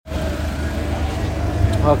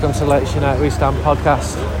Welcome to Latest United We Stand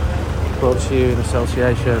podcast, brought to you in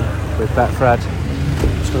association with Betfred,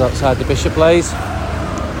 just outside the Bishop Blaze,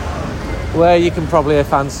 where you can probably hear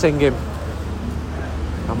fans singing.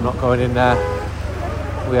 I'm not going in there.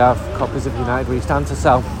 We have copies of United We Stand to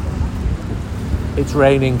sell. It's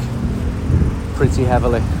raining pretty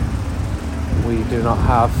heavily. We do not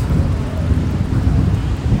have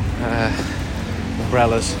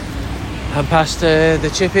umbrellas. And past the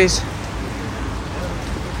Chippies,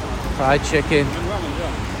 fried chicken,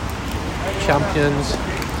 champions,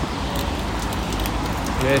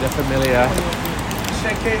 yeah, the familiar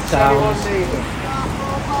sounds,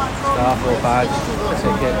 Starfall badge,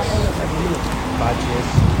 tickets, badges.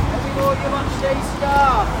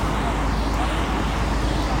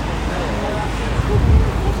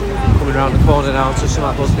 Coming around the corner now to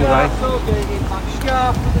St Busby Way.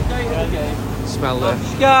 Smell the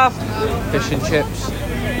fish and chips,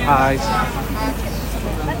 pies.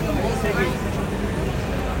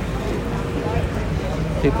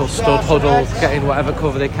 People stood huddled, getting whatever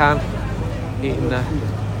cover they can, eating the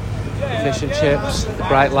fish and chips. The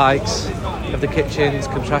bright lights of the kitchens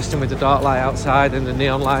contrasting with the dark light outside and the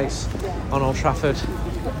neon lights on Old Trafford.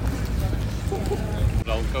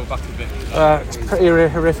 I'll go back a bit. It's pretty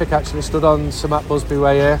horrific actually. Stood on St Busby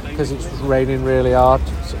Way here because it's raining really hard.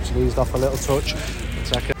 It's actually eased off a little touch.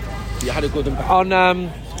 You had a good impact. On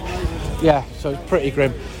yeah, so it's pretty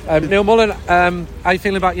grim. Neil Mullen, how are you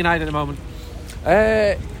feeling about United at the moment?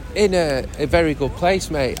 In a very good place,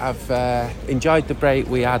 mate. I've enjoyed the break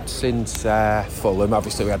we had since Fulham.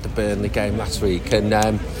 Obviously we had the Burnley game last week, and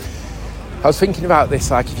I was thinking about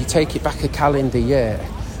this, like if you take it back a calendar year,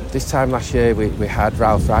 this time last year we had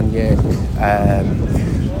Ralph Rangnick,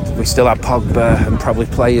 we still had Pogba, and probably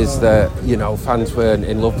players that, you know, fans weren't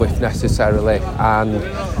in love with necessarily, and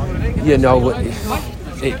you know,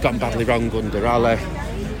 it gone badly wrong under Ole.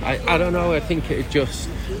 I don't know, I think it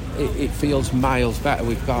feels miles better.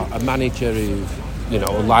 We've got a manager who, you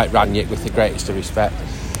know, like Rangnick, with the greatest of respect,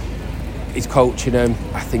 he's coaching them.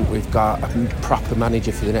 I think we've got a proper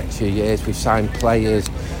manager for the next few years. We've signed players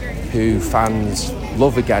who fans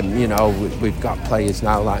love again. You know, we've got players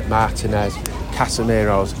now like Martinez,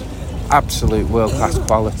 Casemiro's absolute world-class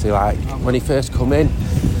quality. Like when he first come in,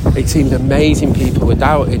 it seemed amazing people were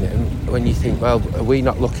doubting him. When you think, well, are we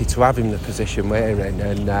not lucky to have him in the position we're in?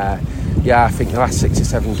 And yeah, I think the last 6 or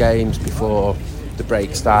 7 games before the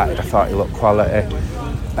break started, I thought he looked quality.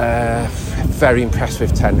 Very impressed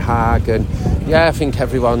with Ten Hag, and yeah, I think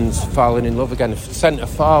everyone's falling in love again. Centre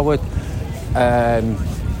forward,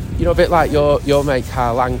 you know, a bit like your mate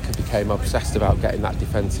Carl Anka became obsessed about getting that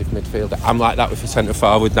defensive midfielder. I'm like that with a centre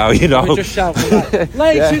forward now, you know. We just shout like,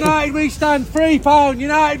 Leeds United we stand £3.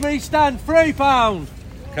 United we stand £3.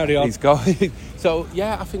 Carry on. He's going. So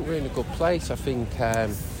yeah, I think we're in a good place. I think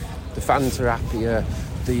the fans are happier.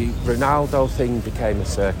 The Ronaldo thing became a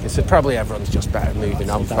circus. So probably everyone's just better moving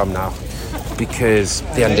on from now, because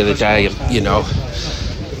at the end of the day, you know,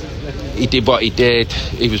 he did what he did.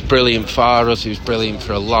 He was brilliant for us. He was brilliant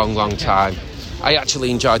for a long, long time. I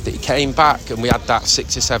actually enjoyed that he came back, and we had that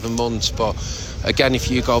 6 or 7 months. But again, if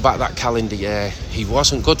you go back that calendar year, he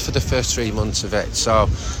wasn't good for the first 3 months of it. So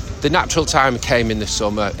the natural time came in the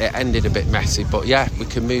summer. It ended a bit messy, but yeah, we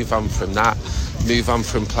can move on from that. Move on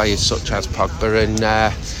from players such as Pogba, and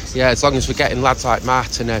yeah, as long as we're getting lads like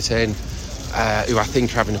Martinez in, who I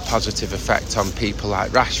think are having a positive effect on people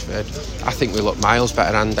like Rashford, I think we look miles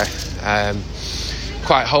better, Andy.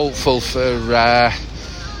 Quite hopeful for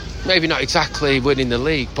maybe not exactly winning the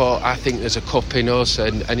league, but I think there's a cup in us,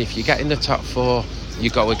 and if you get in the top 4, you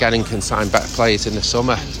go again and can sign better players in the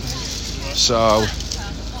summer. So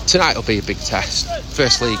tonight will be a big test.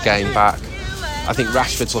 First league game back. I think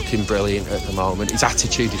Rashford's looking brilliant at the moment. His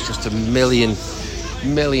attitude is just a million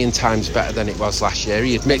times better than it was last year.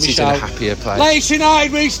 He admits he's in a happier place. Leeds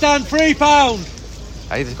United we stand £3.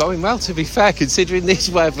 Hey, they're going well, to be fair, considering this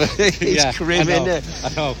weather. It's grim, isn't it? I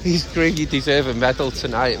know. He's grim. You deserve a medal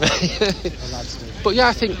tonight, mate. But yeah,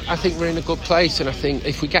 I think we're in a good place, and I think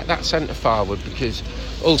if we get that centre forward, because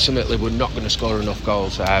ultimately we're not going to score enough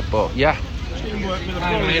goals there. But yeah.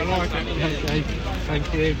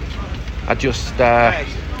 Thank you. I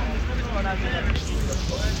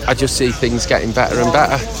just see things getting better and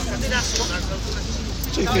better.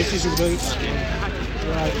 250s and boots.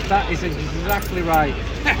 Right, that is exactly right.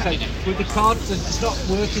 So with the cards, it's not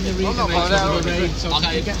working the reason of the rain, so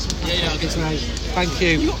okay. You get some it's right. Thank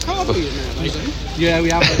you. You got card in there, yeah, we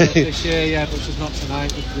have this year, yeah, but just not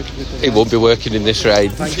tonight. With the it won't be working in this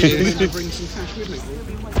rain. Thank you. Bring some cash with me.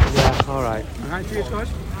 Yeah, all right. All right, cheers, guys.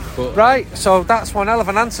 But Right, so that's one hell of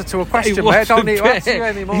an answer to a question, mate. I don't need to answer you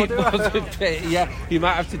anymore, do I? Yeah, you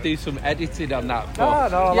might have to do some editing on that. No,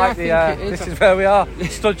 But I like this is where we are.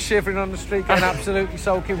 Stood shivering on the street, getting absolutely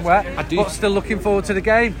soaking wet, but still looking forward to the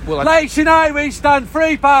game. Well, Leeds United, we stand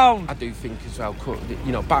 £3. I do think as well,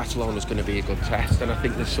 you know, Barcelona's going to be a good test, and I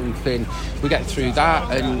think there's something, we get through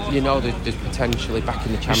that, and, you know, there's potentially back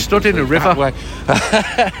in the Champions stood in a League river.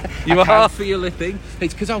 You are? Feel a thing.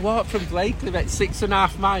 It's because I walked from Blakely about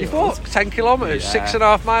 6.5 miles. You walked 10 kilometres,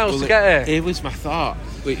 6.5 miles to get here. Here was my thought.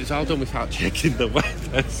 It was all done without checking the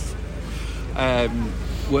weather.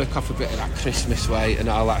 Work off a bit of that Christmas weight and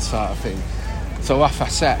all that sort of thing. So off I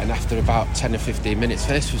set, and after about 10 or 15 minutes,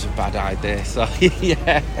 this was a bad idea. So,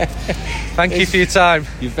 yeah. Thank you for your time.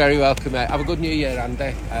 You're very welcome, mate. Have a good New Year,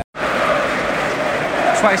 Andy.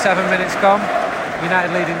 27 minutes gone.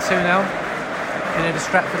 United leading 2-0. In a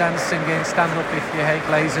Stretford end singing "Stand Up If You Hate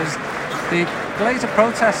Glazers." The Glazer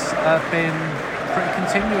protests have been pretty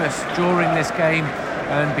continuous during this game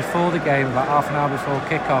and before the game, about half an hour before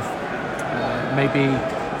kick-off. Maybe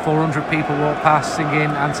 400 people walked past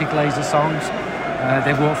singing anti-Glazer songs.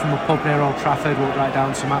 They walked from a pub near Old Trafford, walked right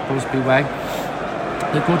down to Matt Busby Way.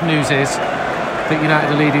 The good news is that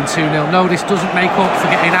United are leading 2-0. No, this doesn't make up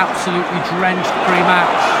for getting absolutely drenched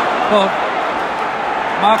pre-match, but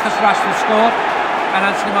Marcus Rashford scored and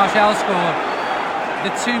Anthony Martial scored.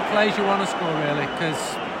 The two players you want to score, really, because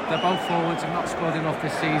they're both forwards and not scored enough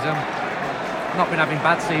this season. Not been having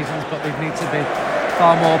bad seasons, but they need to be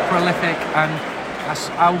far more prolific. And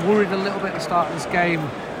I worried a little bit at the start of this game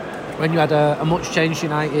when you had a much changed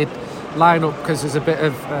United lineup, because there's a bit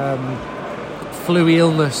of flu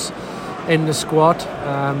illness in the squad.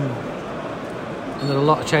 And there are a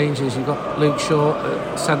lot of changes. You've got Luke Shaw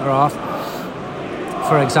at centre half,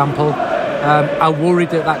 for example. I worried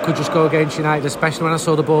that could just go against United, especially when I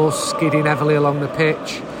saw the ball skidding heavily along the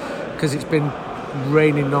pitch, because it's been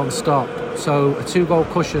raining non-stop. So a 2-goal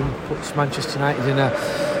cushion puts Manchester United in a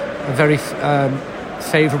very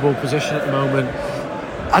favourable position at the moment.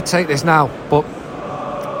 I'd take this now, but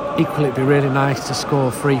equally it'd be really nice to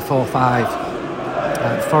score 3, 4,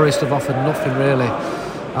 5. Forest have offered nothing really.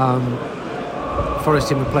 Forest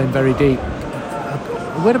team are playing very deep.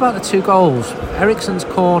 What about the 2 goals? Eriksen's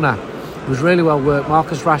corner was really well worked.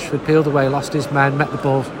 Marcus Rashford peeled away, lost his men, met the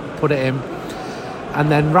ball, put it in.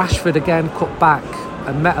 And then Rashford again cut back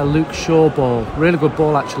and met a Luke Shaw ball, really good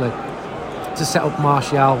ball actually, to set up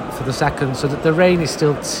Martial for the second, so that the rain is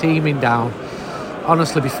still teeming down.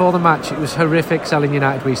 Honestly, before the match, it was horrific selling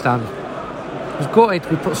United We Stand. It was gutted,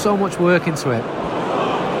 we put so much work into it.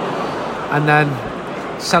 And then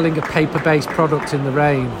selling a paper-based product in the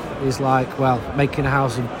rain is like, well, making a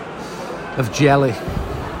house of jelly.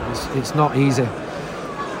 It's not easy.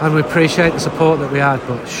 And we appreciate the support that we had,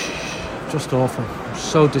 but just awful.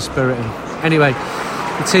 So dispiriting. Anyway,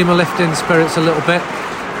 the team are lifting spirits a little bit,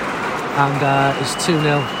 and it's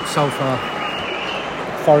 2-0 so far.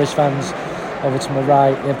 Forest fans over to my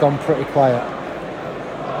right, they've gone pretty quiet.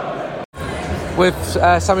 With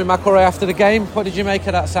Sammy McIlroy after the game, what did you make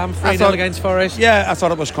of that, Sam? 3-0 against Forest? Yeah, I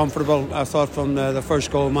thought it was comfortable. I thought from the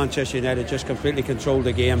first goal, Manchester United just completely controlled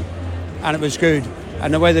the game, and it was good.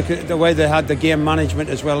 And the way they had the game management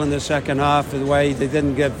as well in the second half, the way they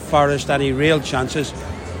didn't give Forest any real chances.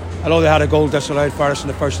 Although they had a goal disallowed Forest in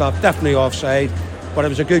the first half, definitely offside, but it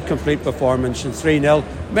was a good complete performance. And 3-0,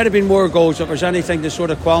 might have been more goals. If there's anything to sort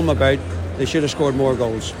of qualm about, they should have scored more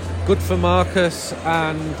goals. Good for Marcus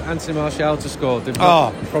and Anthony Martial to score. They've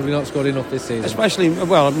probably not scored enough this season. Especially,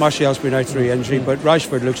 well, Martial's been out through injury, but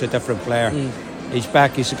Rashford looks a different player. He's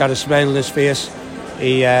back, he's got a smile on his face.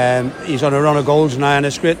 He's on a run of goals now, and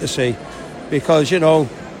it's great to see, because, you know,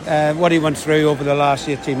 what he went through over the last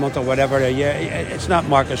 18 months or whatever, it's not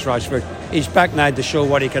Marcus Rashford. He's back now to show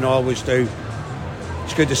what he can always do.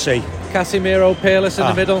 It's good to see. Casemiro, peerless in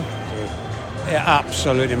the middle. Yeah,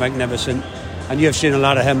 absolutely magnificent. And you've seen a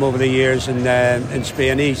lot of him over the years in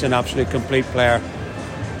Spain. He's an absolute complete player.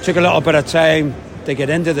 Took a little bit of time to get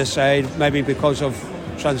into the side, maybe because of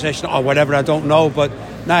transition or whatever, I don't know, but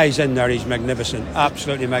now he's in there. He's magnificent,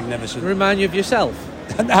 absolutely magnificent. Remind you of yourself?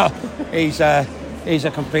 No, he's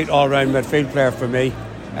a complete all-round midfield player for me.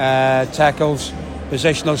 Tackles,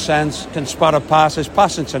 positional sense, can spot a passes.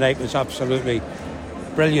 Passing tonight was absolutely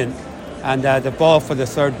brilliant. And the ball for the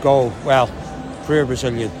third goal, well, pure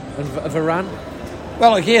Brazilian. And Varane?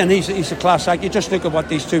 Well, again, he's a class act. You just look at what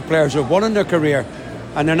these two players have won in their career,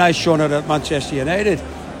 and they're now showing it at Manchester United.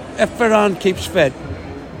 If Varane keeps fit,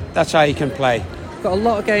 that's how he can play. Got a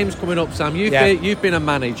lot of games coming up, Sam. You've been a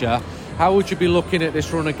manager. How would you be looking at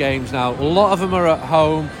this run of games now? A lot of them are at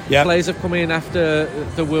home. Players have come in after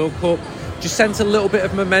the World Cup. you sense a little bit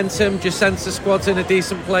of momentum? Do you sense the squad's in a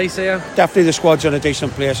decent place here? Definitely the squad's in a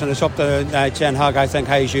decent place, and it's up to Ten Hag, I think,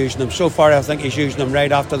 how he's using them. So far, I think he's using them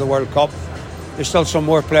right after the World Cup. There's still some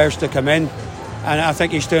more players to come in, and I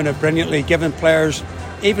think he's doing it brilliantly, giving players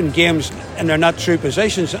even games in their not true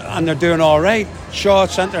positions, and they're doing all right. Shaw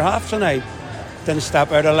at centre-half tonight didn't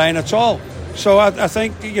step out of line at all. So I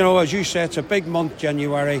think, as you say, it's a big month,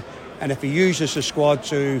 January, and if he uses the squad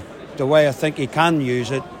to the way I think he can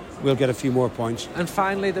use it, we'll get a few more points. And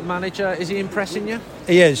finally, the manager, is he impressing you?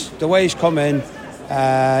 He is. The way he's come in,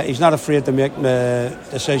 he's not afraid to make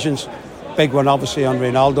decisions. Big one, obviously, on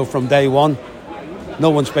Ronaldo from day one. No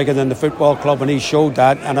one's bigger than the football club, and he showed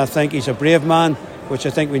that. And I think he's a brave man, which I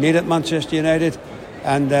think we need at Manchester United.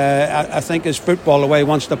 And I think his football, the way he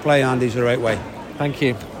wants to play, Andy's the right way. Thank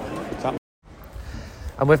you.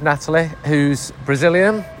 I'm with Natalie, who's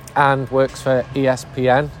Brazilian and works for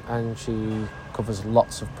ESPN, and she covers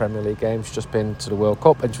lots of Premier League games. She's just been to the World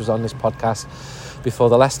Cup, and she was on this podcast before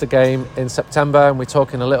the Leicester game in September, and we're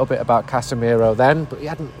talking a little bit about Casemiro then, but he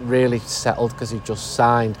hadn't really settled because he just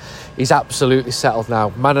signed. He's absolutely settled now.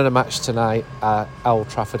 Man of the match tonight at Old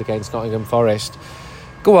Trafford against Nottingham Forest.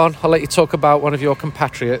 Go on, I'll let you talk about one of your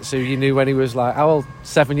compatriots who you knew when he was like, how old?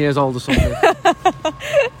 7 years old or something?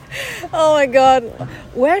 Oh my God,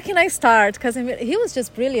 where can I start? Because he was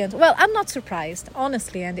just brilliant. Well, I'm not surprised,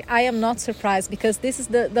 honestly, Andy. I am not surprised because this is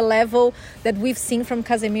the level that we've seen from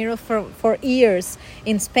Casemiro for years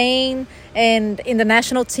in Spain and in the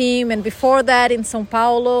national team, and before that in São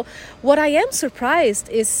Paulo. What I am surprised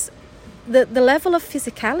is the level of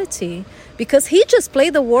physicality, because he just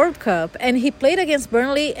played the World Cup and he played against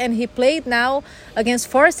Burnley and he played now against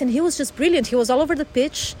Forest, and he was just brilliant. He was all over the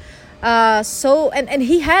pitch. And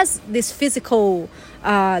he has this physical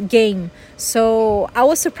game. So I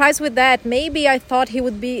was surprised with that. Maybe I thought he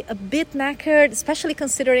would be a bit knackered, especially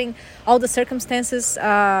considering all the circumstances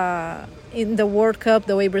in the World Cup,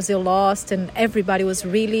 the way Brazil lost, and everybody was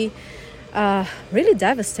really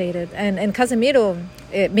devastated. And Casemiro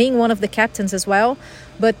being one of the captains as well,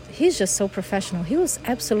 but he's just so professional. He was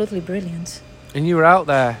absolutely brilliant. And you were out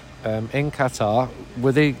there in Qatar.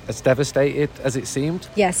 Were they as devastated as it seemed?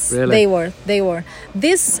 Yes, really? They were.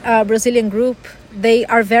 This Brazilian group, they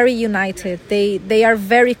are very united. They are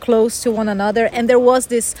very close to one another, and there was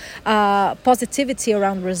this positivity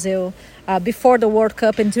around Brazil before the World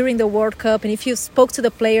Cup and during the World Cup. And if you spoke to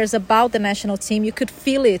the players about the national team, you could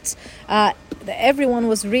feel it. Everyone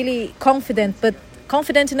was really confident, but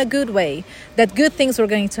confident in a good way, that good things were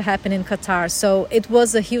going to happen in Qatar. So it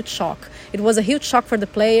was a huge shock. It was a huge shock for the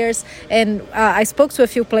players. And I spoke to a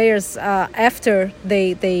few players after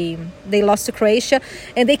they lost to Croatia,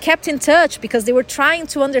 and they kept in touch because they were trying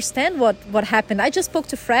to understand what happened. I just spoke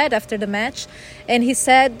to Fred after the match, and he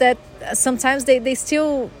said that sometimes they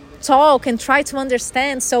still talk and try to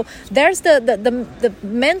understand. So there's the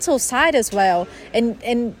mental side as well,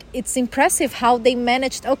 and it's impressive how they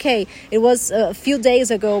managed. Okay, it was a few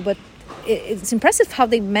days ago, but it's impressive how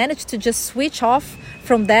they managed to just switch off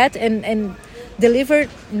from that and deliver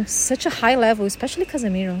in such a high level, especially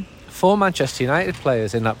Casemiro. 4 Manchester United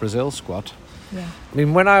players in that Brazil squad. Yeah. I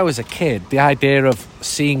mean, when I was a kid, the idea of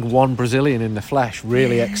seeing one Brazilian in the flesh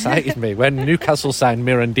really excited me. When Newcastle signed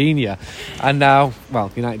Mirandinha, and now, well,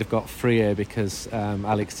 United have got 3 here because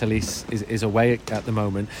Alex Telles is away at the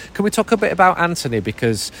moment. Can we talk a bit about Antony?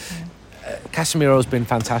 Because Casemiro's been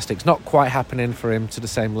fantastic. It's not quite happening for him to the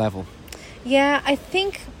same level. Yeah, I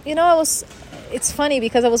think, it's funny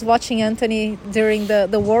because I was watching Antony during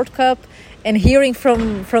the World Cup and hearing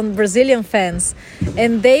from Brazilian fans,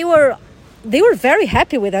 and they were very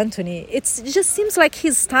happy with Antony. It just seems like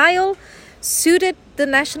his style suited the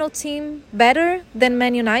national team better than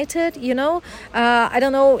Man United, I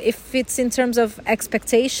don't know if it's in terms of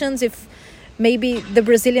expectations, if maybe the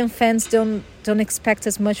Brazilian fans don't expect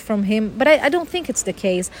as much from him, but I don't think it's the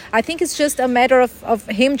case. I think it's just a matter of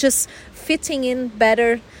him just fitting in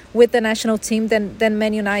better with the national team than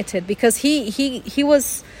Man United, because he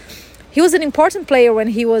was an important player when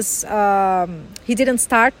he was. He didn't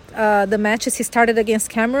start the matches. He started against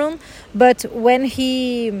Cameroon, but when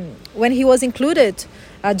he was included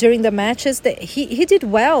during the matches, he did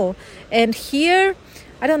well. And here,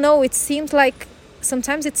 I don't know.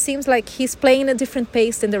 Sometimes it seems like he's playing a different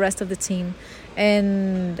pace than the rest of the team,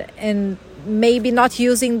 and maybe not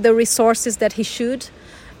using the resources that he should.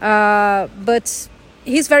 But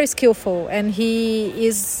he's very skillful, and he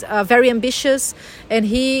is very ambitious, and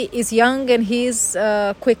he is young, and he's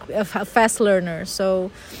a fast learner.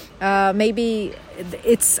 So maybe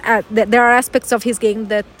there are aspects of his game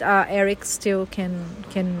that Eric still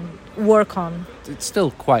can work on. It's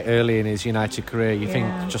still quite early in his United career. You think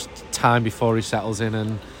just time before he settles in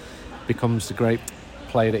and becomes the great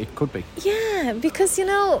player that he could be. Yeah, because,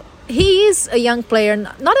 he is a young player.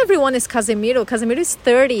 Not everyone is Casemiro. Casemiro is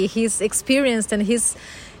 30. He's experienced, and he's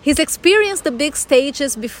experienced the big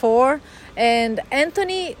stages before. And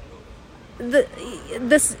Anthony,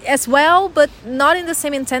 this as well, but not in the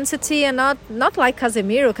same intensity, and not like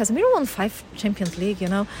Casemiro. Casemiro won 5 Champions League,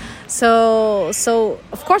 So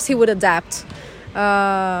of course he would adapt.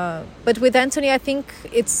 But with Anthony, I think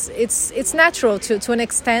it's natural to an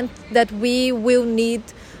extent that we will need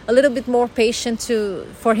a little bit more patience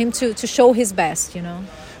for him to show his best,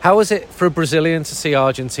 How was it for a Brazilian to see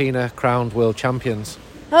Argentina crowned world champions?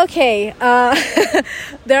 Okay,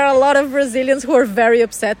 there are a lot of Brazilians who are very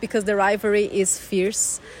upset because the rivalry is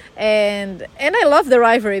fierce, and I love the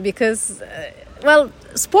rivalry because,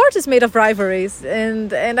 sport is made of rivalries,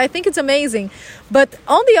 and I think it's amazing. But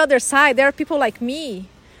on the other side, there are people like me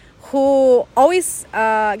who always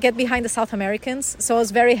get behind the South Americans. So I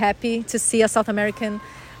was very happy to see a South American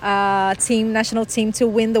national team to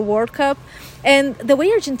win the World Cup. And the way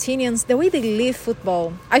Argentinians, the way they live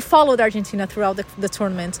football, I followed Argentina throughout the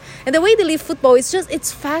tournament, and the way they live football is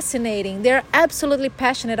it's fascinating. They're absolutely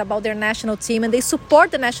passionate about their national team, and they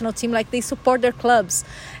support the national team like they support their clubs,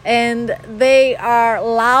 and they are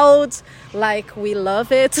loud like we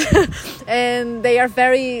love it, and they're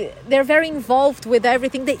very involved with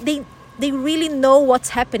everything. They really know what's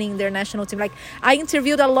happening in their national team. Like, I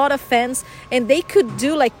interviewed a lot of fans, and they could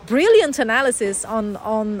do brilliant analysis on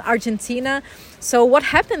Argentina. So what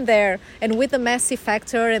happened there, and with the Messi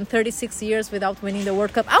factor and 36 years without winning the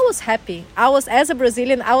World Cup, I was happy. As a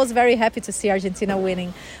Brazilian, I was very happy to see Argentina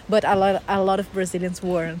winning, but a lot of Brazilians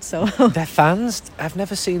weren't. So Their fans, I've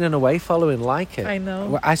never seen an away following like it. I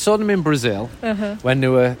know. I saw them in Brazil when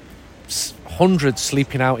there were hundreds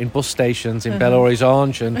sleeping out in bus stations in Belo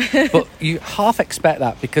Horizonte, but you half expect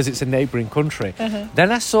that because it's a neighbouring country.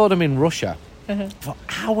 Then I saw them in Russia. Thought,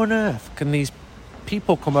 how on earth can these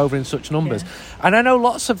people come over in such numbers? And I know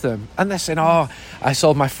lots of them, and they're saying, I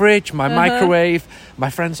sold my fridge, my microwave, my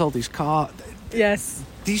friend sold his car. Yes.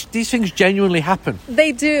 These things genuinely happen.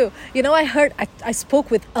 They do. I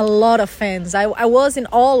spoke with a lot of fans. I was in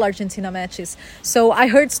all Argentina matches. So I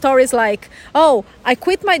heard stories like, I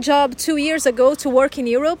quit my job 2 years ago to work in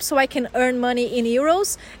Europe so I can earn money in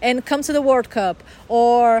euros and come to the World Cup.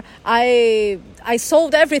 Or I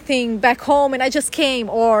sold everything back home and I just came.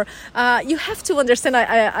 Or you have to understand,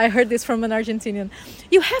 I heard this from an Argentinian,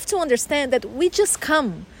 you have to understand that we just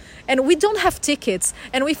come. And we don't have tickets,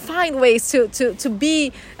 and we find ways to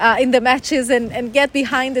be in the matches and get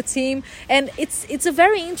behind the team. And it's a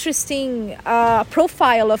very interesting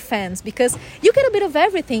profile of fans, because you get a bit of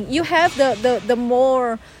everything. You have the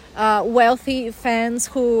more wealthy fans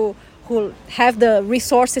who have the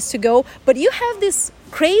resources to go, but you have these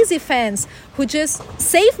crazy fans who just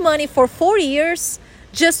save money for 4 years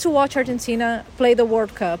just to watch Argentina play the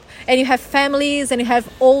World Cup. And you have families, and you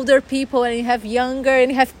have older people, and you have younger,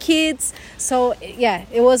 and you have kids. So yeah,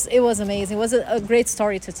 it was amazing. It was a great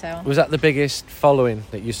story to tell. Was that the biggest following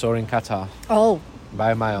that you saw in Qatar? Oh,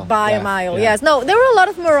 by a mile. A mile, yes. No, there were a lot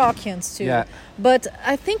of Moroccans too. Yeah. But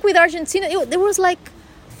I think with Argentina, there was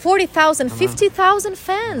 40,000, 50,000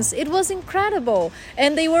 fans. It was incredible.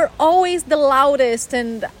 And they were always the loudest.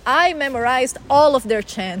 And I memorized all of their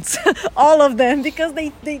chants, all of them, because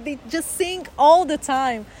they just sing all the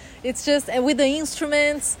time. It's just, and with the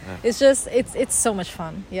instruments, it's so much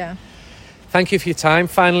fun. Yeah. Thank you for your time.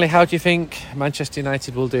 Finally, how do you think Manchester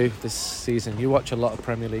United will do this season? You watch a lot of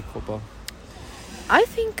Premier League football. I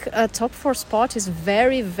think a top 4 spot is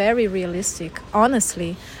very, very realistic,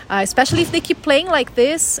 honestly. Especially if they keep playing like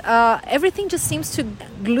this, everything just seems to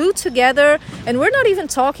glue together. And we're not even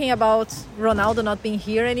talking about Ronaldo not being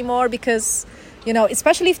here anymore, because,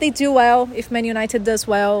 especially if they do well, if Man United does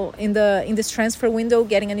well in this transfer window,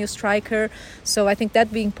 getting a new striker. So I think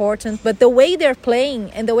that'd be important. But the way they're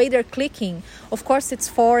playing and the way they're clicking, of course it's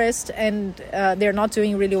Forest, and they're not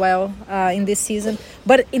doing really well in this season.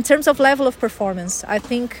 But in terms of level of performance, I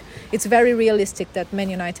think it's very realistic that Man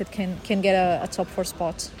United can get a top 4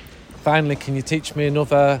 spot. Finally, can you teach me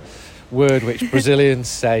another word which Brazilians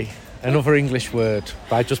say? Another English word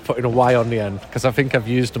by just putting a Y on the end, because I think I've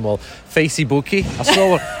used them all. Facebook.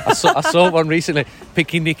 I saw one recently.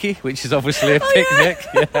 Piquenique, which is obviously a picnic.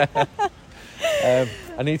 Yeah.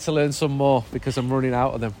 I need to learn some more because I'm running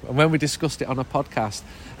out of them. And when we discussed it on a podcast,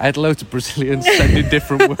 I had loads of Brazilians sending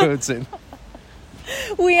different words in.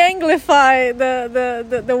 We anglify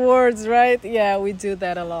the words, right? Yeah, we do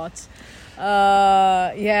that a lot.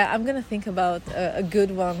 I'm gonna think about a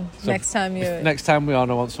good one next time we're on.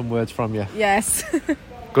 I want some words from you. Yes.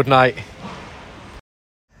 Good night.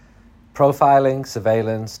 Profiling,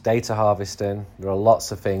 surveillance, data harvesting, there are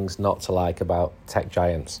lots of things not to like about tech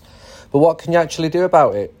giants. But what can you actually do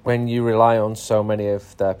about it when you rely on so many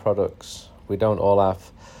of their products? We don't all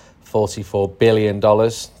have $44 billion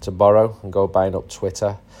to borrow and go buying up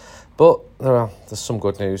Twitter. But there's some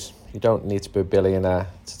good news. You don't need to be a billionaire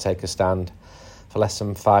to take a stand. For less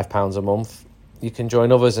than £5 a month, you can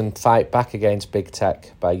join others and fight back against big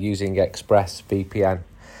tech by using ExpressVPN.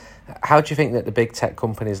 How do you think that the big tech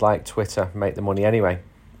companies like Twitter make the money anyway?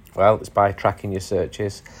 Well, it's by tracking your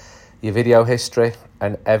searches, your video history,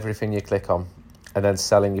 and everything you click on, and then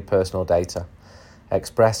selling your personal data.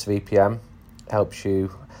 ExpressVPN helps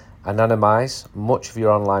you anonymize much of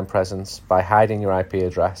your online presence by hiding your IP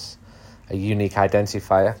address, a unique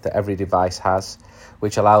identifier that every device has,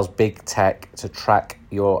 which allows big tech to track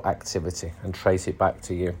your activity and trace it back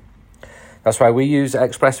to you. That's why we use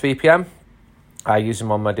ExpressVPN. I use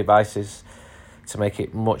them on my devices to make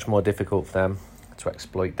it much more difficult for them to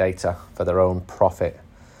exploit data for their own profit.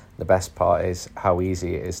 The best part is how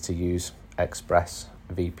easy it is to use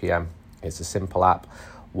ExpressVPN. It's a simple app.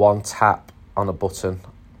 One tap on a button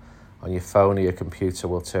on your phone or your computer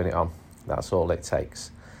will turn it on. That's all it takes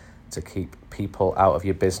to keep people out of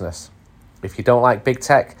your business. If you don't like big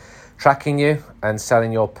tech tracking you and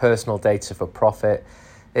selling your personal data for profit,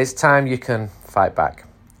 it's time you can fight back.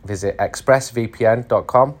 Visit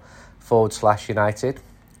expressvpn.com/United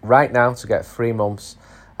right now to get 3 months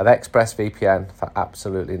of ExpressVPN for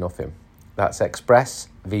absolutely nothing. That's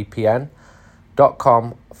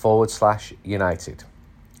expressvpn.com/United.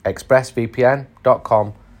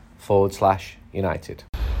 expressvpn.com/United.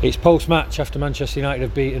 It's post-match after Manchester United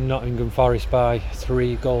have beaten Nottingham Forest by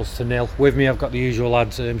 3-0. With me I've got the usual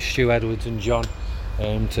lads, Stu Edwards and John,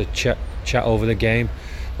 to chat over the game.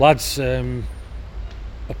 Lads,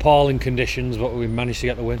 appalling conditions, but we managed to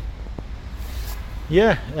get the win.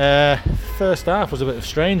 Yeah, first half was a bit of a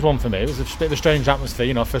strange one for me. It was a bit of a strange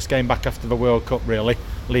atmosphere, first game back after the World Cup, really,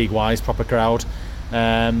 league-wise, proper crowd.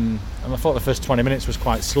 And I thought the first 20 minutes was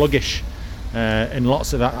quite sluggish in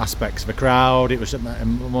lots of aspects of the crowd. It was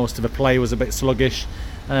most of the play was a bit sluggish,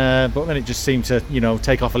 but then it just seemed to,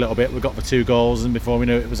 take off a little bit. We got the 2 goals, and before we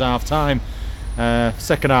knew it, it was half-time.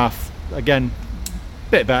 Second half, again,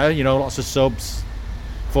 a bit better, lots of subs,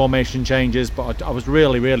 formation changes, but I was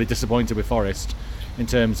really, really disappointed with Forest in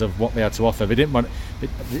terms of what they had to offer. They didn't want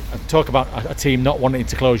talk about a team not wanting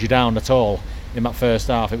to close you down at all in that first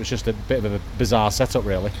half. It was just a bit of a bizarre setup,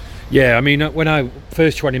 really. Yeah, I mean, when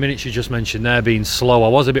first 20 minutes you just mentioned there being slow, I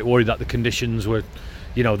was a bit worried that the conditions were,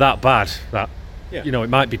 that bad. That it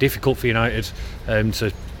might be difficult for United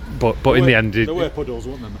to, but in the end, there were puddles,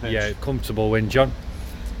 weren't there? Yeah, comfortable win, John.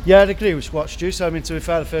 Yeah, I'd agree with what Stu said. I mean, to be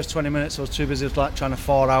fair, the first 20 minutes I was too busy trying to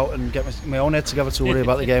thaw out and get my own head together to worry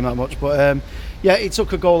about the game that much. But it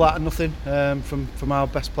took a goal out of nothing from our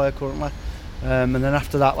best player currently. And then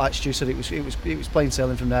after that, like Stu said, it was plain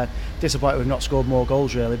sailing from there. Disappointed we've not scored more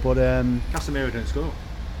goals, really. But Casemiro didn't score.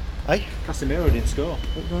 Hey? Casemiro didn't score.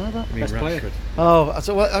 Best player. Oh,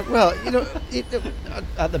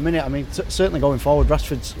 at the minute, I mean, certainly going forward,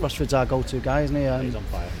 Rashford's our go-to guy, isn't he? He's on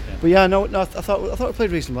fire. Yeah. But yeah, no, I thought we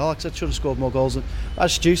played reasonably well. Like I said, should have scored more goals. And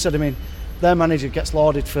as Stu said, I mean, their manager gets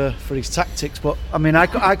lauded for his tactics, but I mean, I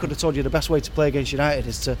could have told you the best way to play against United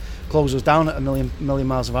is to close us down at a million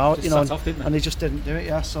miles an hour, and they just didn't do it.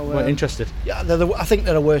 Yeah, so we're interested. Yeah, I think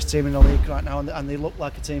they're the worst team in the league right now, and they look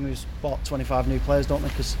like a team who's bought 25 new players, don't they?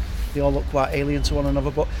 Because they all look quite alien to one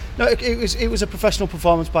another. But no, it was a professional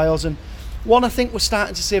performance by us, and one I think we're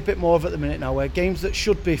starting to see a bit more of at the minute now, where games that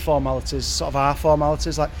should be formalities sort of are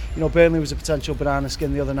formalities. Like, Burnley was a potential banana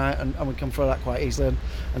skin the other night, and we can throw that quite easily,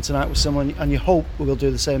 and tonight was similar, and you hope we will do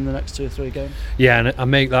the same in the next 2 or 3 games. Yeah, and I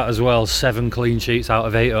make that as well, 7 clean sheets out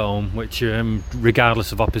of 8 at home, which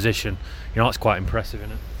regardless of opposition, that's quite impressive,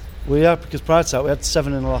 isn't it? Well, yeah, because prior to that we had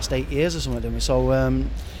 7 in the last 8 years or something, didn't we? So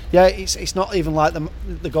it's not even like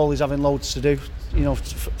the goalie's having loads to do,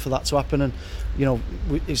 for that to happen. And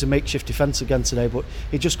it's a makeshift defence again today, but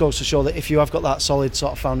it just goes to show that if you have got that solid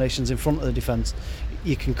sort of foundations in front of the defence,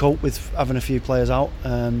 you can cope with having a few players out.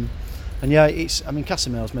 And yeah,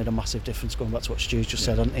 Casemiro's made a massive difference. Going back to what Stu's just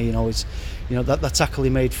said, hasn't he? That tackle he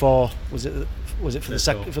made for was it for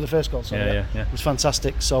the first goal? Sorry, yeah. It was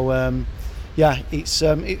fantastic. So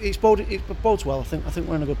it bodes well. I think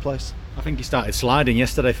we're in a good place. I think he started sliding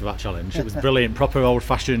yesterday for that challenge. It was brilliant, proper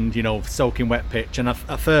old-fashioned, soaking wet pitch. And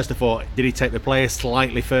at first I thought, did he take the player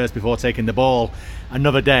slightly first before taking the ball?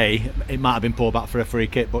 Another day, it might have been pulled back for a free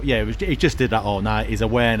kick. But yeah, he just did that all night. His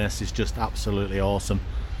awareness is just absolutely awesome.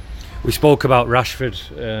 We spoke about Rashford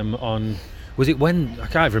was it when I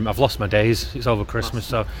can't remember. I've lost my days. It's over Christmas,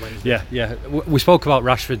 so yeah. We spoke about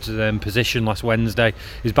Rashford's position last Wednesday.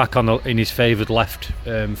 He's back in his favoured left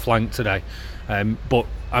flank today, but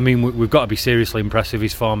I mean we've got to be seriously impressed with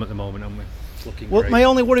his form at the moment, haven't we? It's looking great. My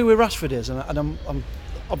only worry with Rashford is, and I'm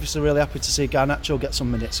obviously really happy to see Garnacho get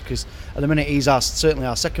some minutes, because at the minute he's certainly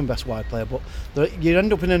our second best wide player, but you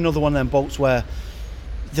end up in another one of them boats where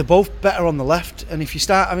they're both better on the left, and if you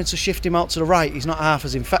start having to shift him out to the right, he's not half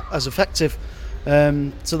as effective.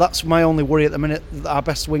 So that's my only worry at the minute. Our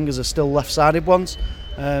best wingers are still left-sided ones.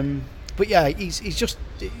 But yeah, he just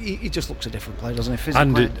looks a different player, doesn't he?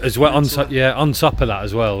 Physically, and as well, on top of that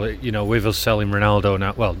as well, with us selling Ronaldo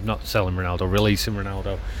now, well, not selling Ronaldo, releasing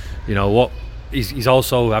Ronaldo, what he's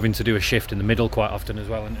also having to do a shift in the middle quite often as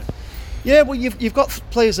well, isn't it? Yeah, well, you've got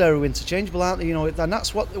players there who are interchangeable, aren't they? And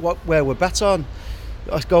that's where we're better on.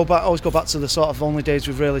 I always go back to the sort of only days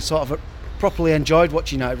we've really sort of properly enjoyed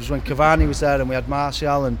watching United was when Cavani was there and we had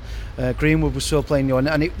Martial and Greenwood was still playing,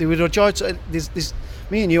 and they would enjoy.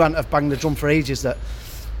 Me and you have banged the drum for ages that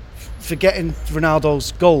forgetting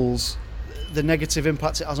Ronaldo's goals, the negative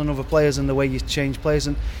impact it has on other players and the way you change players,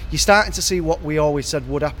 and you're starting to see what we always said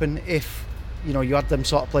would happen if you had them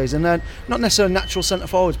sort of players in there, not necessarily natural centre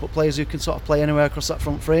forwards, but players who can sort of play anywhere across that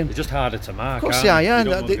front frame. They're just harder to mark. Of course, yeah.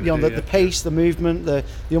 The pace, the movement, the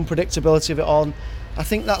unpredictability of it all. I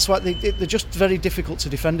think that's why they're just very difficult to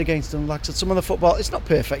defend against. And like I said, some of the football, it's not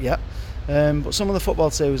perfect yet, but some of the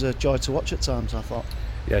football today was a joy to watch at times, I thought.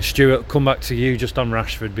 Yeah, Stuart, come back to you just on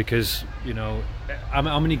Rashford, because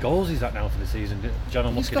how many goals is that now for the season,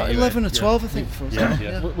 John? He's got 11 or 12, I think.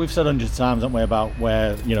 Yeah. We've said hundreds of times, haven't we, about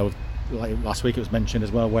where like last week it was mentioned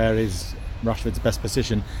as well, where is Rashford's best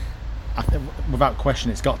position. I think without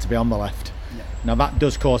question it's got to be on the left. Now that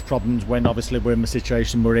does cause problems when obviously we're in the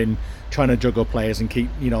situation we're in, trying to juggle players and keep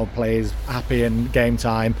players happy in game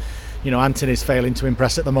time. Antony's failing to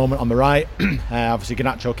impress at the moment on the right. Obviously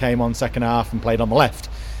Garnacho came on second half and played on the left,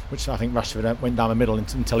 which I think Rashford went down the middle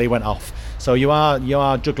until he went off. So you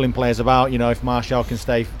are juggling players about. If Martial can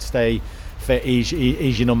stay fit,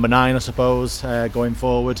 he's your number 9, I suppose, going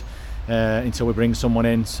forward. Until we bring someone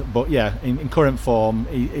in, but yeah, in current form,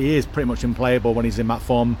 he is pretty much unplayable when he's in that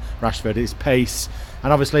form. Rashford, his pace,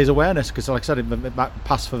 and obviously his awareness, because like I said, the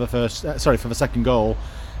pass for the second goal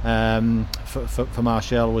for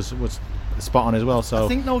Martial was spot on as well. So I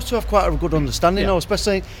think those two have quite a good understanding,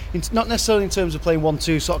 especially not necessarily in terms of playing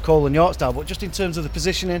 1-2 sort of Cole and York style, but just in terms of the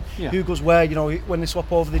positioning, who goes where. When they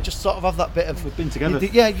swap over, they just sort of have that bit of. We've been together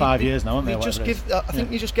 5 years now, haven't they? I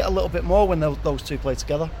think you just get a little bit more when those two play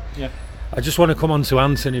together. Yeah. I just want to come on to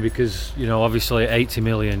Antony because, obviously at 80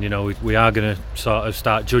 million, we are going to sort of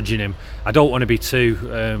start judging him. I don't want to be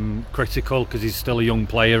too critical because he's still a young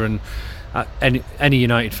player, and any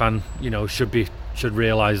United fan, should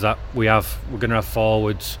realise that we're going to have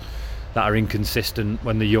forwards that are inconsistent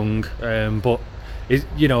when they're young.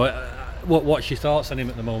 What's your thoughts on him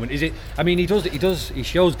at the moment? Is it? I mean, he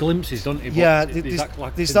shows glimpses, doesn't he? Yeah,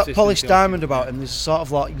 there's that polished diamond about him. There's sort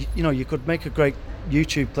of like, you could make a great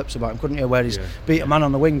YouTube clips about him, couldn't you, where he's beat a man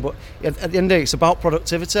on the wing, but at the end of the day it's about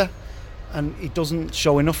productivity, and he doesn't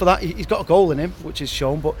show enough of that. He's got a goal in him, which is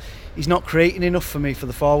shown, but he's not creating enough for me for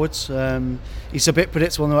the forwards. He's a bit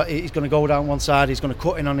predictable. He's going to go down one side, he's going to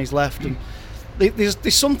cut in on his left, and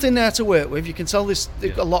there's something there to work with. You can tell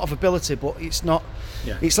they've got a lot of ability, but it's not.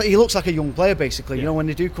 It's like he looks like a young player basically. When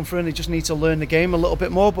they do come through, and they just need to learn the game a little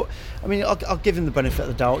bit more. But I mean, I'll give him the benefit of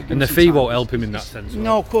the doubt. And the fee won't help him in that sense.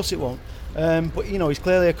 No, of course it won't. But he's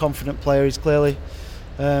clearly a confident player. He's clearly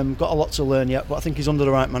got a lot to learn yet. But I think he's under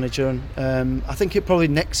the right manager, and I think it probably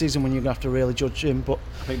next season when you're going to have to really judge him. But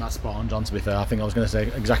I think that's spot on, John. To be fair, I think I was going to say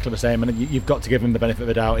exactly the same. And you've got to give him the benefit of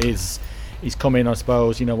the doubt. He's come in, I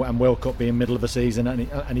suppose, and World Cup being middle of the season,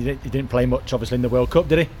 and he didn't play much, obviously, in the World Cup,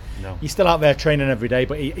 did he? No. He's still out there training every day,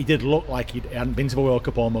 but he did look like he hadn't been to the World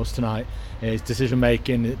Cup almost tonight. His decision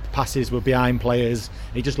making, passes were behind players.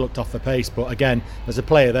 He just looked off the pace. But again, there's a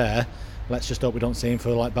player there. Let's just hope we don't see him for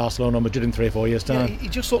like Barcelona or Madrid in 3 or 4 years' time. Yeah, he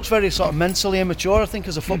just looks very sort of mentally immature, I think,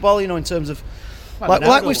 as a footballer. In terms of.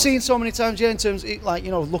 Like we've seen so many times, in terms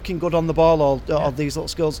of, looking good on the ball or these little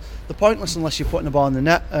skills, they're pointless unless you're putting the ball in the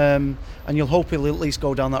net. And you'll hope he'll at least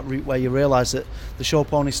go down that route where you realise that the show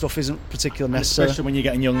pony stuff isn't particularly necessary. Especially when you're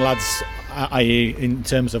getting young lads, i.e., in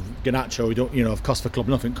terms of Garnacho, who don't, have cost the club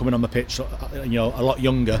nothing, coming on the pitch, a lot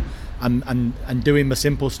younger, and doing the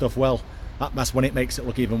simple stuff well. that's when it makes it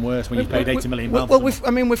look even worse, when you paid 80 million pounds. Well,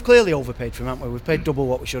 we've clearly overpaid for him, haven't we? We've paid double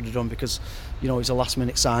what we should have done because, you know, he's a last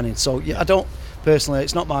minute signing. So yeah, I don't personally.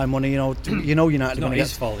 It's not my money. You know, United are going to get.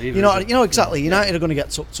 Fault either, you know exactly. United are going to get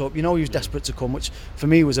tucked up. You know, he was desperate to come, which for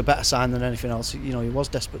me was a better sign than anything else. You know, he was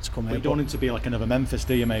desperate to come here. You don't want him to be like another Memphis,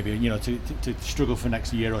 do you? Maybe, you know, to struggle for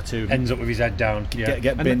next year or two. Ends up with his head down. Yeah.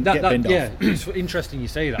 Get binned off. Yeah, it's interesting you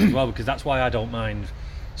say that as well, because that's why I don't mind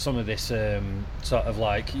some of this sort of,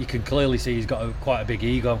 like, you can clearly see he's got quite a big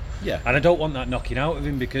ego. Yeah. And I don't want that knocking out of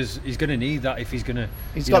him, because he's going to need that if he's going to.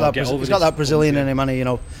 He's got that Brazilian in him, and you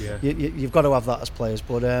know, you've got to have that as players.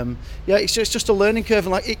 But yeah, it's just a learning curve,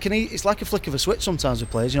 and like it's like a flick of a switch sometimes with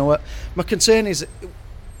players. You know what? My concern is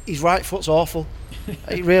his right foot's awful.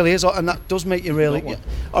 It really is, and that does make you really. Yeah,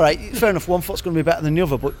 all right, fair enough. One foot's going to be better than the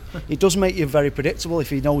other, but it does make you very predictable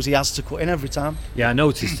if he knows he has to cut in every time. Yeah, I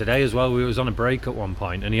noticed today as well. We was on a break at one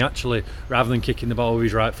point, and he actually, rather than kicking the ball with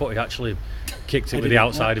his right foot, he actually kicked it with the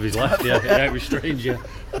outside of his left. Yeah, it was strange. Yeah,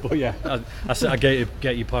 but yeah, I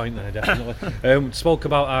get your point there, definitely. Spoke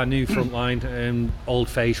about our new front line, old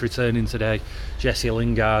face returning today, Jesse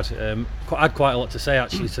Lingard. I had quite a lot to say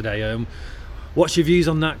actually today. What's your views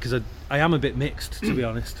on that? Because I am a bit mixed, to be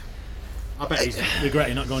honest. I bet he's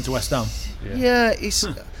regretting not going to West Ham. Yeah,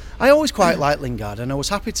 I always quite liked Lingard, and I was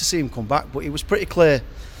happy to see him come back. But it was pretty clear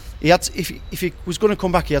he had to, if he was going to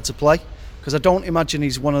come back, he had to play. Because I don't imagine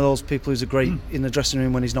he's one of those people who's a great in the dressing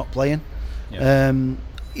room when he's not playing. Yeah.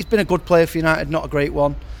 He's been a good player for United, not a great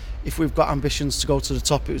one. If we've got ambitions to go to the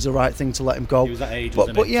top, it was the right thing to let him go. He was that age,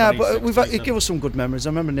 but yeah, it gave us some good memories. I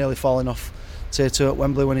remember nearly falling off Tier 2 at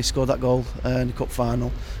Wembley when he scored that goal in the cup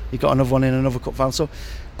final. He got another one in another cup final. So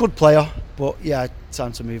good player, but yeah,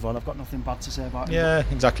 time to move on. I've got nothing bad to say about him. Yeah,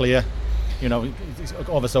 exactly. Yeah, you know,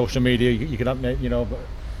 over social media, you could have, you know, but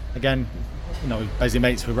again, you know, busy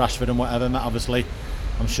mates with Rashford and whatever. And that obviously,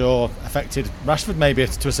 I'm sure, affected Rashford maybe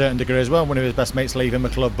to a certain degree as well. One of his best mates leaving the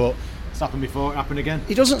club, but it's happened before, it happened again.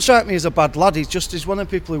 He doesn't strike me as a bad lad. He's one of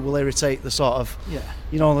the people who will irritate the sort of,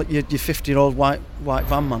 you know, like your 50-year-old white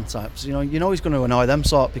van man types. You know he's going to annoy them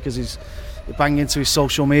sort because he's banging into his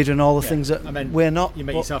social media and all the things that we're not. You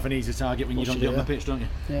make yourself an easy target when you don't get on the pitch, don't you?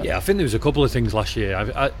 Yeah, I think there was a couple of things last year.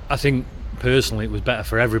 I think personally it was better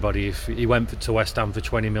for everybody if he went to West Ham for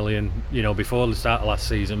 20 million, you know, before the start of last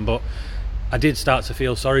season. But I did start to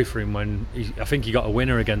feel sorry for him when I think he got a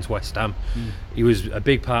winner against West Ham. He was a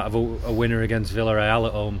big part of a winner against Villarreal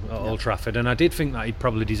at home at Old Trafford, and I did think that he'd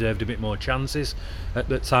probably deserved a bit more chances at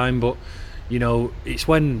that time. But you know, it's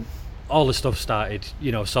when all the stuff started.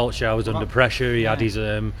 You know, Solskjaer was under pressure. He had his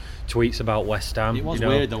tweets about West Ham. It was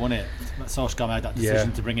weird though, wasn't it? That Solskjaer made that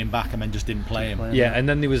decision to bring him back and then just didn't play him. Yeah, and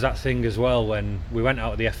then there was that thing as well when we went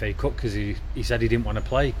out of the FA Cup because he said he didn't want to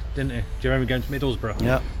play, didn't he? Do you remember going to Middlesbrough?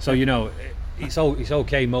 Yeah. So you know, it's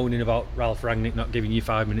okay moaning about Ralph Rangnick not giving you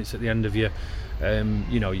 5 minutes at the end of your,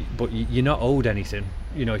 you know, but you're not owed anything.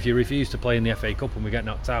 You know, if you refuse to play in the FA Cup and we get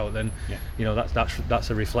knocked out, then you know that's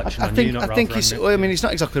a reflection on you, not Ralph Rangnick. I mean, he's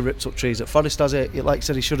not exactly ripped up trees at Forest, has it? Like I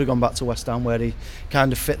said, he should have gone back to West Ham where he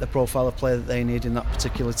kind of fit the profile of player that they need in that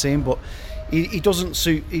particular team, but he doesn't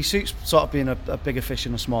suit. He suits sort of being a bigger fish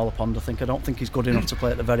in a smaller pond. I don't think he's good enough to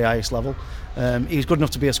play at the very highest level. He's good enough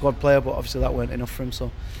to be a squad player, but obviously that weren't enough for him.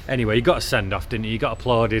 So anyway, he got a send off, didn't he? He got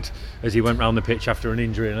applauded as he went round the pitch after an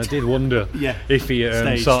injury, and I did wonder if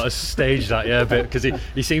he sort of staged that, because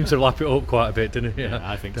he seemed to lap it up quite a bit, didn't he? Yeah,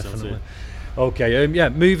 I think definitely. So too. Okay,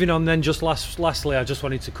 moving on then. Just lastly, I just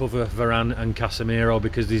wanted to cover Varane and Casemiro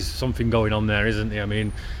because there's something going on there, isn't there? I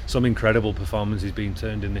mean, some incredible performances being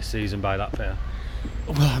turned in this season by that pair.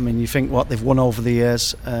 Well, I mean, you think what they've won over the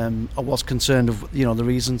years. I was concerned of the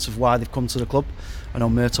reasons of why they've come to the club. I know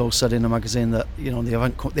Murto said in a magazine that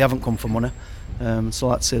they haven't come for money, so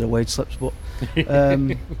let's say the wage slips. But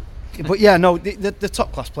but yeah, no, the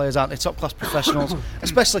top class players aren't they? Top class professionals,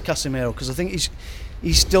 especially Casemiro, because I think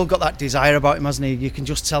he's still got that desire about him, hasn't he? You can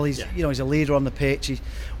just tell he's a leader on the pitch.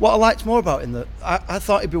 What I liked more about him, that I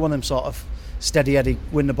thought he'd be one of them sort of steady Eddie,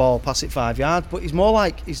 win the ball, pass it 5 yards, but he's more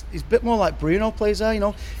like he's a bit more like Bruno plays there. You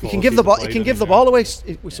know, he can give the ball away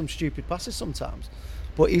with some stupid passes sometimes,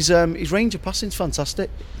 but his range of passing is fantastic.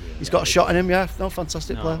 He's got a shot in him,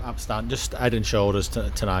 fantastic player. Outstanding. Just head and shoulders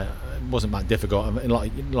tonight. It wasn't that difficult. A lot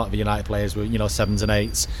of the United players were, 7s and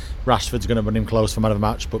 8s. Rashford's going to run him close for man of the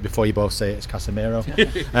match, but before you both say it, it's Casemiro.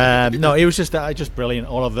 No, he was just brilliant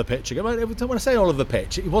all over the pitch. When I say all over the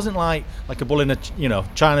pitch, it wasn't like a bull in a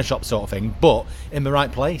china shop sort of thing, but in the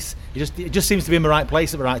right place. He just seems to be in the right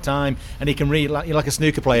place at the right time, and he can read like a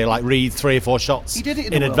snooker player, read 3 or 4 shots he did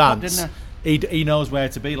it in advance. Cup, He knows where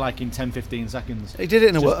to be in 10-15 seconds. He did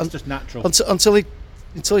it in it's just natural. Until he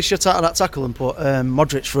until he shut out of that tackle and put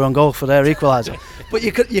Modric through on goal for their equaliser. But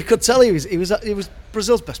you could tell he was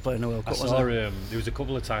Brazil's best player in the World Cup. There was a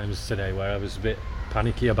couple of times today where I was a bit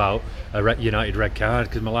panicky about a United red card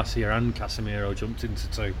because Malacia and Casemiro jumped into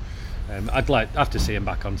two. I'd have to see him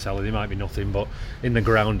back on telly. They might be nothing, but in the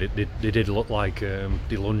ground they did look like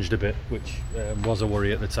they lunged a bit, which was a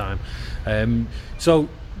worry at the time. So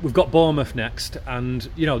we've got Bournemouth next, and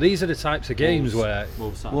these are the types of games where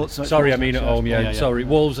sorry, I mean at home. Sorry,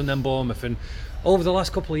 Wolves and then Bournemouth. And over the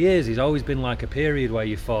last couple of years, there's always been like a period where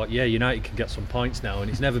you thought, United can get some points now, and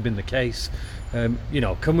it's never been the case.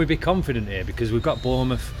 Can we be confident here? Because we've got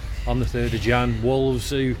Bournemouth on the 3rd of Jan, Wolves,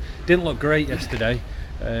 who didn't look great yesterday.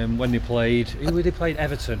 When they played, they played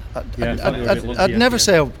Everton. I'd never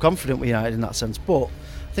say I'm confident with United in that sense, but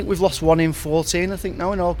I think we've lost 1 in 14. I think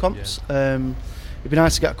now in all comps. It'd be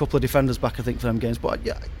nice to get a couple of defenders back, I think, for them games. But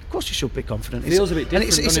of course, you should be confident. It feels a bit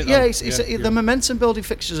different. It's the momentum building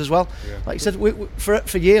fixtures as well. Yeah. Like you said,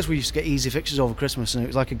 for years we used to get easy fixtures over Christmas, and it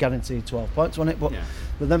was like a guaranteed 12 points, wasn't it? But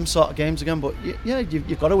with them sort of games again, but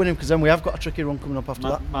you've got to win him, because then we have got a tricky run coming up after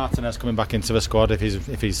that. Martinez coming back into the squad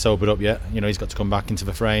if he's sobered up yet. He's got to come back into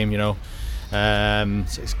the frame. So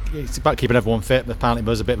it's about keeping everyone fit. Apparently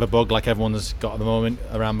there's a bit of a bug like everyone's got at the moment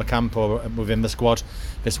around the camp or within the squad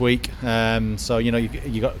this week. So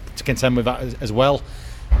you got to contend with that as well.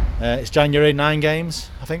 It's January, 9 games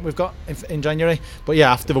I think we've got in January. But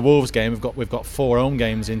after the Wolves game we've got 4 home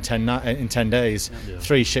games in 10 days.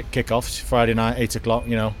 3 kick-offs, Friday night 8 o'clock.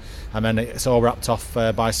 And then it's all wrapped off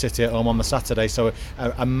by City at home on the Saturday. So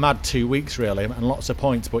a mad 2 weeks really, and lots of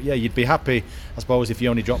points. But you'd be happy, I suppose, if you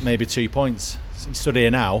only dropped maybe 2 points. You stood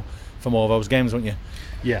here now for more of those games, wouldn't you?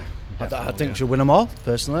 Yeah, I think we should win them all.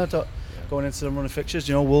 Personally, going into the run of fixtures,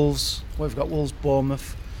 Wolves. We've got Wolves,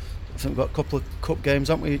 Bournemouth. I think we've got a couple of cup games,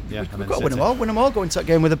 haven't we? Yeah, we've got to win them all. Win them all. Go into that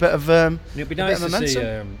game with a bit of it'd be nice to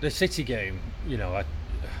see the City game.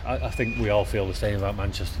 I think we all feel the same about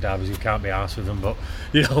Manchester derbies. We can't be arsed with them, but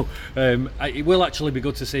it will actually be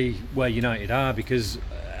good to see where United are, because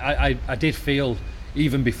I did feel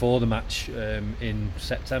even before the match in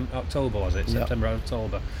October,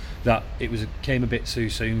 that it came a bit too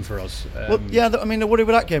soon for us. The worry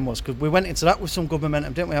with that game was because we went into that with some good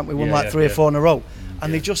momentum, didn't we? We won 3 or 4 in a row,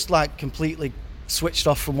 and they just completely switched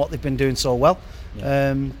off from what they've been doing so well.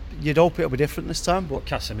 You'd hope it'll be different this time, but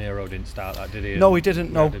Casemiro didn't start that, did he? No, he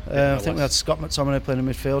didn't. No, I think we had Scott McTominay playing in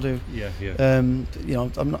midfield.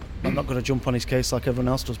 I'm not going to jump on his case like everyone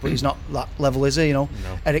else does, but he's not that level, is he? No.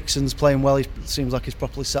 Eriksen's playing well. He seems like he's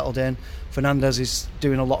properly settled in. Fernandes is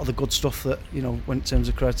doing a lot of the good stuff that when in terms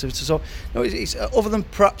of creativity. So it's other than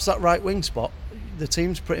perhaps that right wing spot, the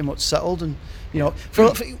team's pretty much settled. And do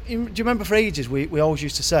you remember for ages we always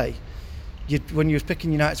used to say, when you were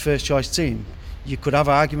picking United's first choice team, you could have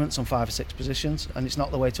arguments on 5 or 6 positions, and it's not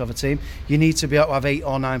the way to have a team. You need to be able to have 8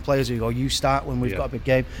 or 9 players who go, you start when we've got a big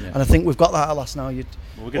game. And I think we've got that at last now.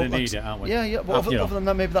 We're going to need it, aren't we? Yeah, but other than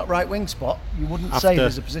that, maybe that right wing spot, you wouldn't say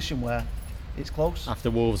there's a position where it's close. After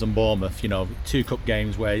Wolves and Bournemouth, 2 cup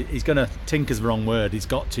games where he's going to, tinker's the wrong word, he's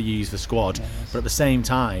got to use the squad, but at the same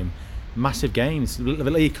time, massive games. The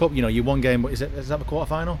League Cup, you won game. Is that the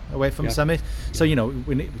quarter-final away from the semi? So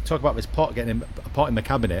we talk about this pot, getting a pot in the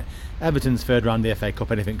cabinet. Everton's 3rd round of the FA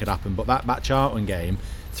Cup, anything could happen. But that Charlton game,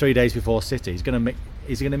 3 days before City, is he going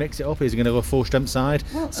to mix it up? Is he going to go full strength side?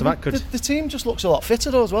 The team just looks a lot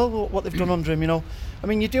fitter though as well. What they've done under him,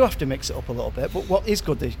 you do have to mix it up a little bit. But what is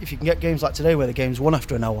good, if you can get games like today where the game's won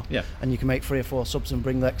after an hour, and you can make 3 or 4 subs and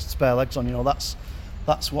bring the spare legs on,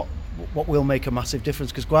 that's what will make a massive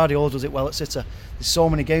difference, because Guardiola does it well at City. There's so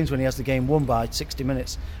many games when he has the game won by 60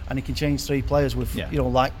 minutes and he can change 3 players with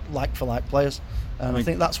like for like players, and I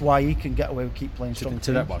think that's why he can get away with keep playing strong.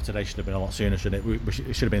 Today should have been a lot sooner, shouldn't it?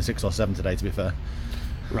 It should have been 6 or 7 today, to be fair.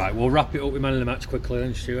 Right, we'll wrap it up with man of the match quickly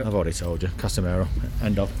then, Stuart. I've already told you, Casemiro.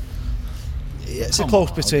 End of. Yeah, it's a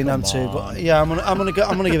close between them two, but I'm gonna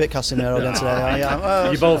give it Casemiro again today.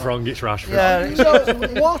 You're both wrong. It's Rashford.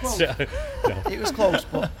 Yeah. What? It was close,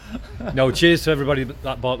 but no. Cheers to everybody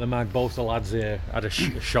that bought the mag. Both the lads here had a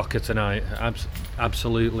shocker tonight.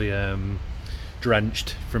 Absolutely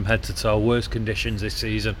drenched from head to toe. Worst conditions this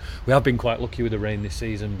season. We have been quite lucky with the rain this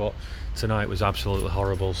season, but tonight was absolutely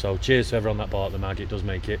horrible. So cheers to everyone that bought the mag. It does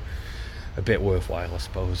make it a bit worthwhile, I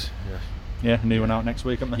suppose. Yeah, new one out next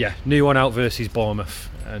week, isn't there? Yeah, new one out versus Bournemouth.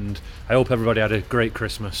 And I hope everybody had a great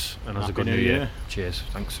Christmas and has a good New Year. Cheers,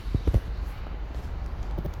 thanks.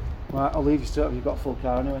 Right, I'll leave you to it. You've got a full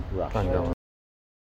car anyway. Right.